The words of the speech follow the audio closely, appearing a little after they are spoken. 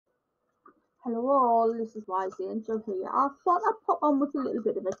Hello all, this is Wisey Angel here. I thought I'd pop on with a little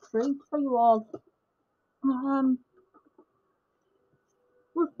bit of a treat for you all. Um,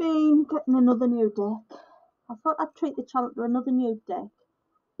 we've been getting another new deck. I thought I'd treat the channel to another new deck.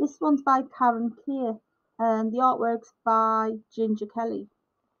 This one's by Karen Keir and the artwork's by Ginger Kelly.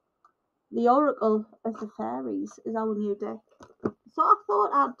 The Oracle of the Fairies is our new deck. So I thought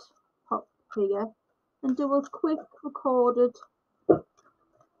I'd pop here and do a quick recorded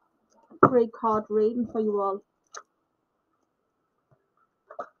 3-card reading for you all.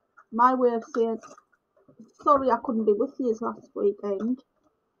 My way of saying sorry I couldn't be with you last weekend,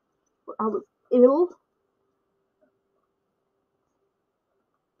 but I was ill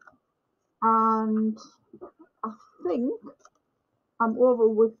and I think I'm over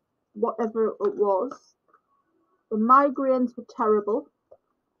with whatever it was. The migraines were terrible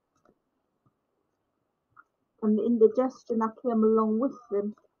and the indigestion that came along with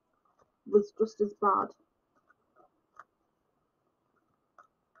them was just as bad.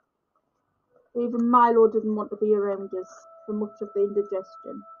 Even Milo didn't want to be around us for much of the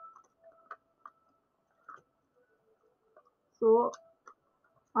indigestion. So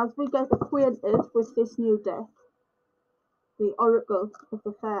as we get acquainted with this new deck, the Oracle of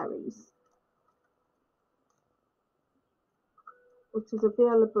the Fairies, which is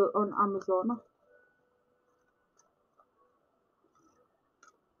available on Amazon,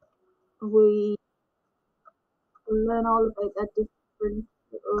 we learn all about their different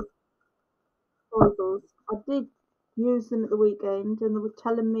little foibles. I did use them at the weekend and they were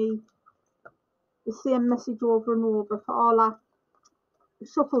telling me the same message over and over for all I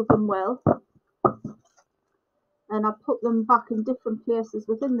shuffled them well and I put them back in different places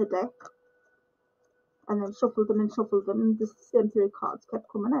within the deck and then shuffled them and the same 3 cards kept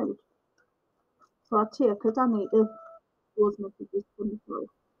coming out. So I take it, I need those messages coming through.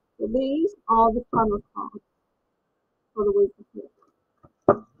 So these are the tarot cards for the week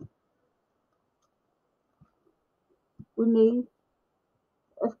ahead. We need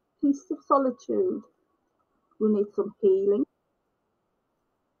a piece of solitude. We need some healing.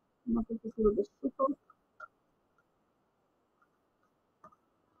 I think this is a little bit shuffle.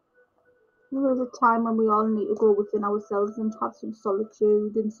 There is a time when we all need to go within ourselves and have some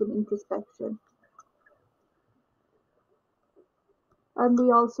solitude and some introspection. And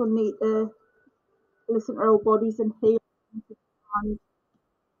we also need to listen to our bodies and heal and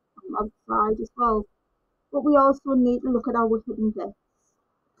outside as well. But we also need to look at our hidden depths.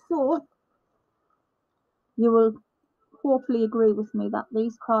 So you will hopefully agree with me that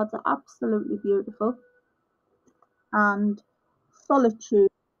these cards are absolutely beautiful. And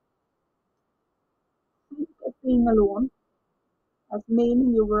solitude, think of being alone as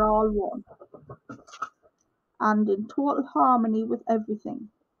meaning you were all one and in total harmony with everything.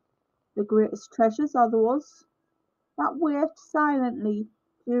 The greatest treasures are those that wait silently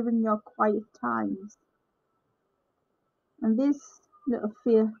during your quiet times. And this little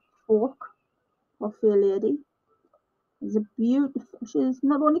fair folk or fair lady is a beautiful, she's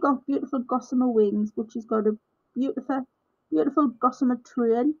not only got beautiful gossamer wings, but she's got a beautiful gossamer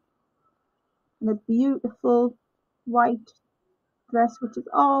train and a beautiful white dress which is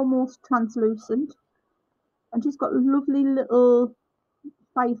almost translucent, and she's got lovely little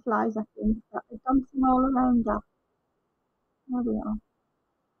fireflies, I think, that are dancing all around her. There we are.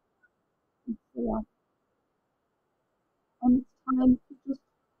 Yeah. And it's time to just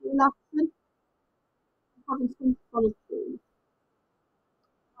relax and having some solitude.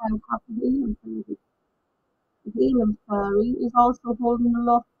 I have the healing fairy. The healing fairy is also holding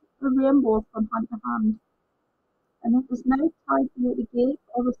aloft a rainbow from hand to hand. And it is now time for you to give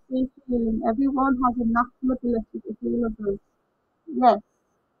or receive healing. Everyone has a natural ability to heal others. Yes,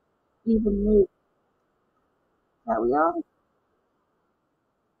 even me. There we are.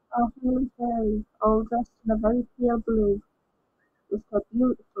 Our healing fairy, all dressed in a very pale blue, with her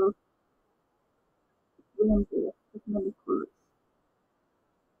beautiful rainbow with many colours.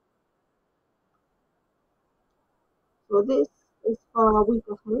 So this is for our week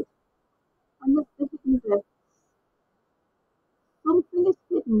ahead, and the hidden depths. Something is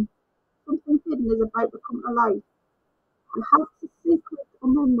hidden. Something hidden is about to come to light. Perhaps a secret or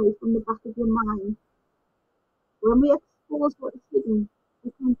memory from the back of your mind. When we expose what is hidden,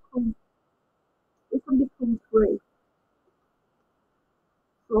 it can become free.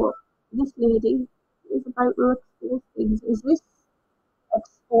 So this lady is about to expose things. Is this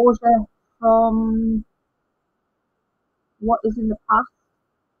exposure from what is in the past,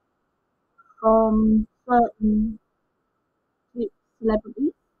 from certain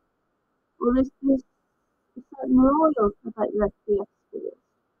celebrities, or is this a certain royal about to be exposed?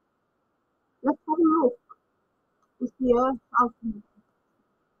 here, I can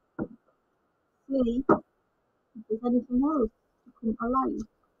see if there's anything else to come alive.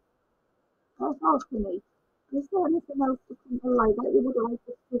 That's all for me. Is there anything else to come alive that you would like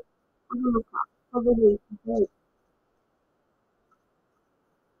us to have a look at for the week ahead?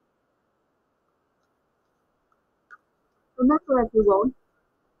 Remember everyone,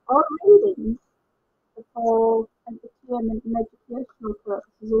 all readings are for entertainment and educational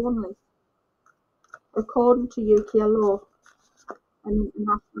purposes only, according to UK law and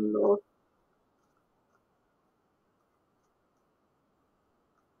international law.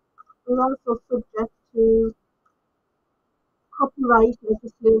 We're also subject to copyright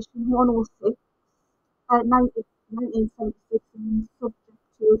legislation 106, 1976, and subject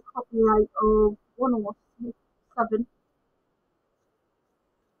to copyright of 107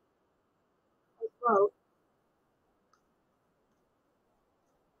 as well.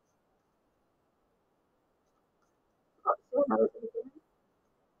 Got to say that at the beginning.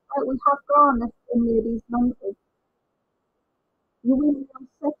 Right, we have garnet in ladies' mantle. You will have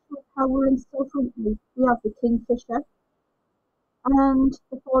sexual power and sovereignty. We have the kingfisher and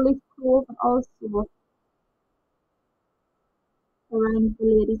the four-leaf clover also around the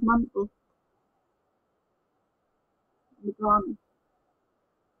lady's mantle and the garment.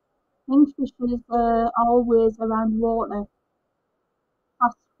 Kingfishers are always around water,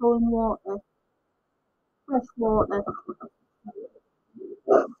 fast flowing water, fresh water.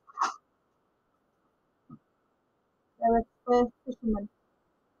 They're expert fishermen.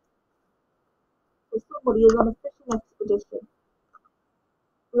 So somebody is on a fishing expedition.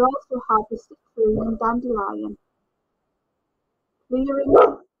 We also have the citrine and dandelion, clearing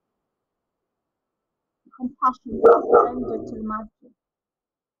compassion is surrender to the magic.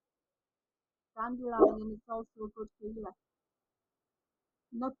 Dandelion is also a good healer.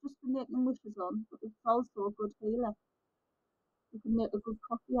 Not just for making wishes on, but it's also a good healer. You can make a good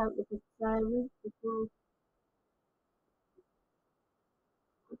coffee out of it. Dairy, as well.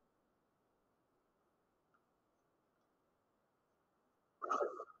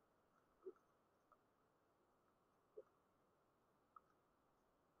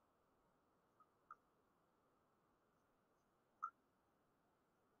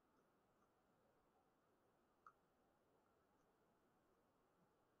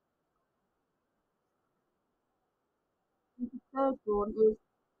 And the third one is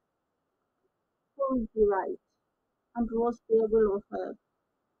right and rosemary willow herb.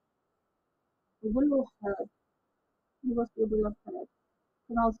 The willow herb, the rosemary willow herb,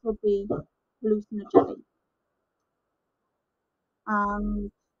 can also be hallucinogenic.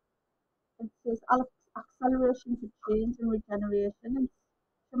 And it says acceleration to change and regeneration and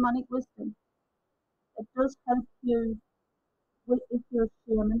shamanic wisdom. It does help you with if you're a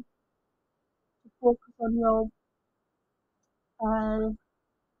shaman to focus on your uh,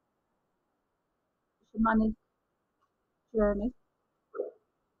 shamanic journey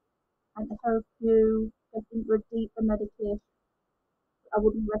and to help you get into a deeper meditation. I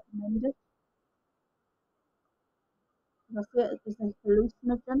wouldn't recommend it. As I say, it is a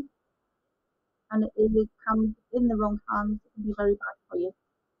hallucinogen and it can, in the wrong hands, it can be very bad for you.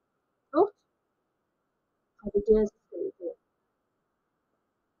 But every day is a school day.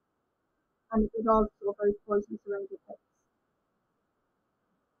 And it is also very poisonous around your head.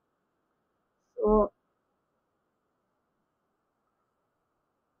 So,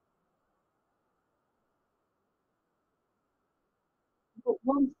 but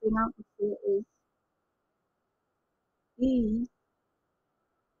one thing I would say is these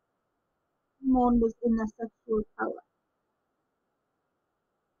someone was in their sexual power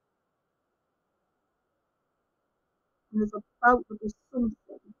and there's about to be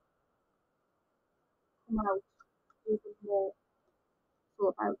something come out even more so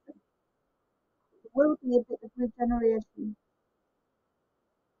about them. There will be a bit of regeneration.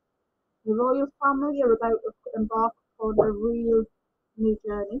 The royal family are about to embark on a real new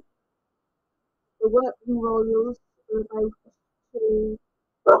journey. The working royals are about to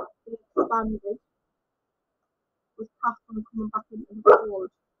be expanded with Catherine coming back into the fold.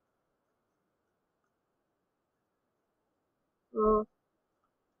 So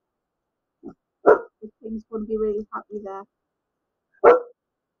the king's going to be really happy there.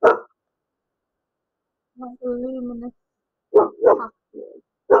 Like a luminous pathway.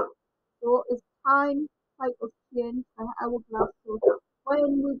 So it's time cycles change and hourglass. So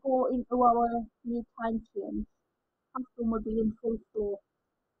when we go into our new time change, Catherine will be in full flow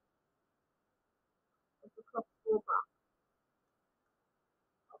as the clocks go back.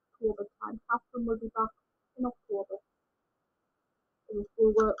 October time. Catherine will be back in October as a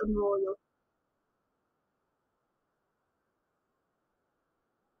full working royal.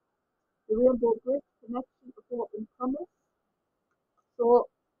 the Rainbow Bridge connection to Hope and Promise. So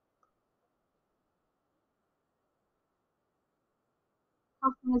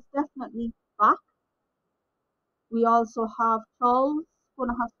Catherine is definitely back. We also have Charles going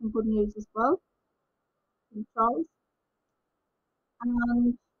to have some good news as well from Charles.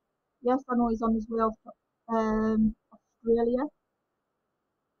 And yes, I know he's on his way off to Australia,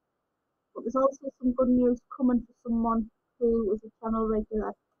 but there's also some good news coming for someone who is a channel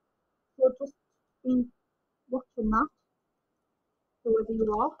regular. So just be watching that, whoever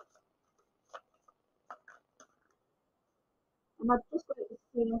you are. And I'd just like to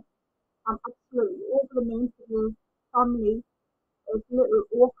say I'm absolutely over the moon for the family of little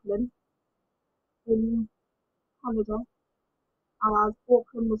Auckland in Canada, as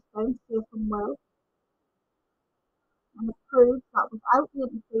Auckland was found safe and well, and it proves that without the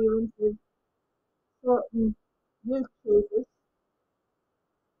interference of certain YouTubers,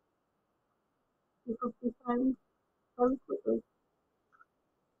 you could be found very quickly.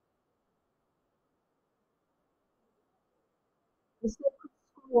 The sacred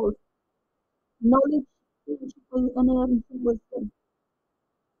scroll, knowledge, ancient and ancient wisdom.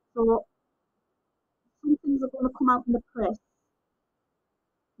 So some things are going to come out in the press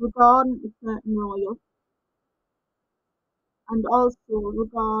regarding the certain royal and also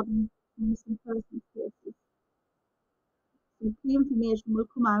regarding missing persons cases. Some key information will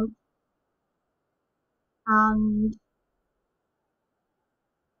come out and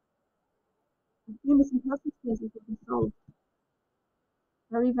a few missing persons cases will be solved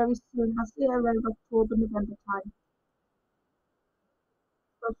very, very soon. I say around October, November time,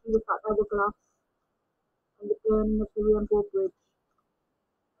 especially with that hourglass and the burning of the Rainbow Bridge.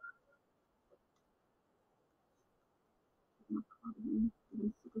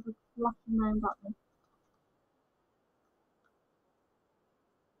 Because it's flashing around at me.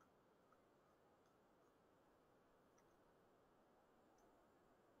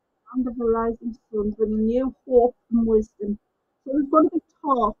 And the horizon sun, bringing new hope and wisdom. So we've got to be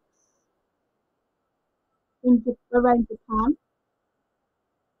talks around Japan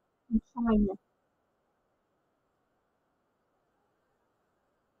and China.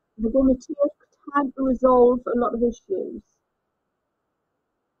 They're going to take time to resolve a lot of issues.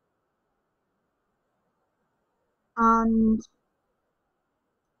 And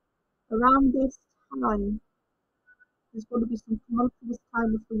around this time, there's going to be some tumultuous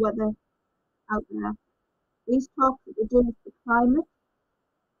time with the weather out there. These talks are to do with the climate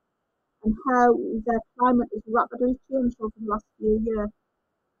and how their climate is rapidly changed over the last few years.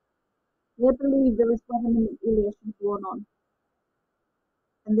 They believe there is weather manipulation going on,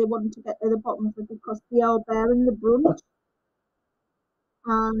 and they want to get to the bottom of it because they are bearing the brunt,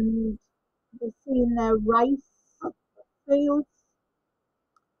 and they're seeing their rice fields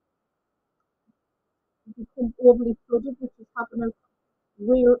become overly flooded, which is having a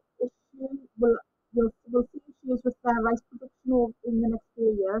real issue. We'll see issues with their rice production in the next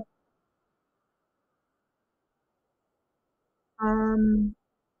few years. Um,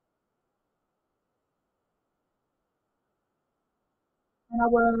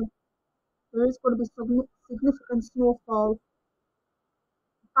 and there is going to be some significant snowfall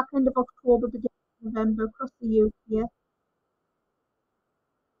back end of October, beginning of November across the UK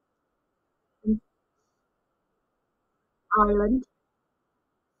and Ireland.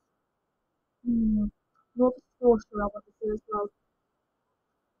 Nova Scotia, I want to say as well.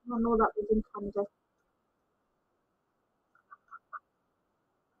 I know that was in Canada.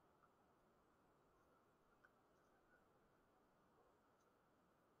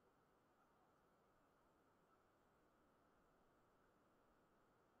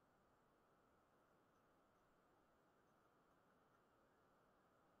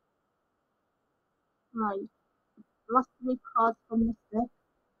 Right. The last three cards from this deck,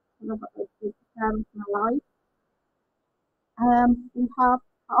 and I've got the parents in alive. We have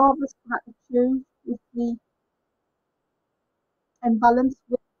Harvest Gratitude with the imbalance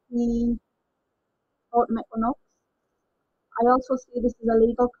with the Ultimate Equinox. I also see this as a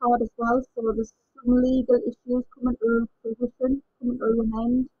legal card as well, so there's some legal issues coming to fruition, coming to an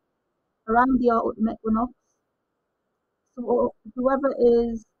end around the Ultimate Equinox. So whoever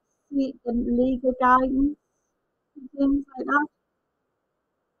is seeking legal guidance and things like that,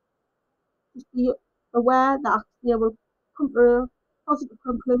 just be aware that they will come to a positive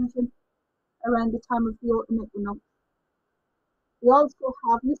conclusion around the time of the Ultimate Equinox. We also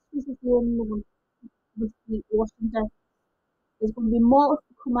have Mysteries of the Unknown with the Ocean Deck. There's going to be more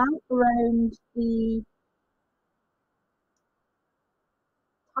to come out around the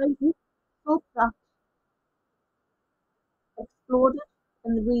Titan sub that exploded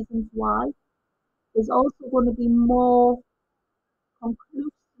and the reasons why. There's also going to be more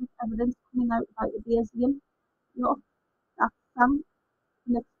conclusive evidence coming out about the Bayesian law that sank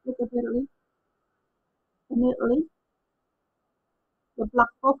inexplicably in Italy. The black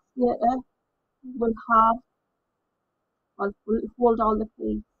box data will have will hold all the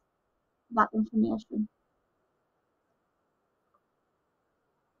keys to that information.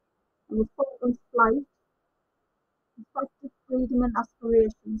 And the Falklands flight affected freedom and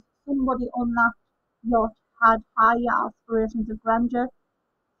aspirations. Somebody on that yacht had higher aspirations of grandeur,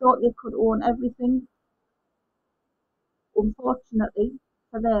 thought they could own everything. Unfortunately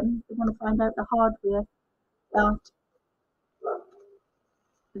for them, they're going to find out the hard way that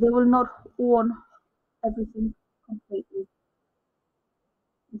they will not own everything completely.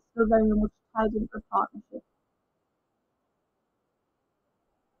 It's still very much tied into a partnership.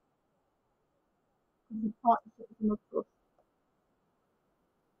 The partnership is not trust.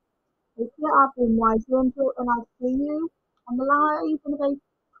 Okay, I've been wise until, and I'll see you on the live in about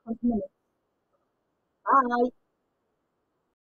 20 minutes. Bye.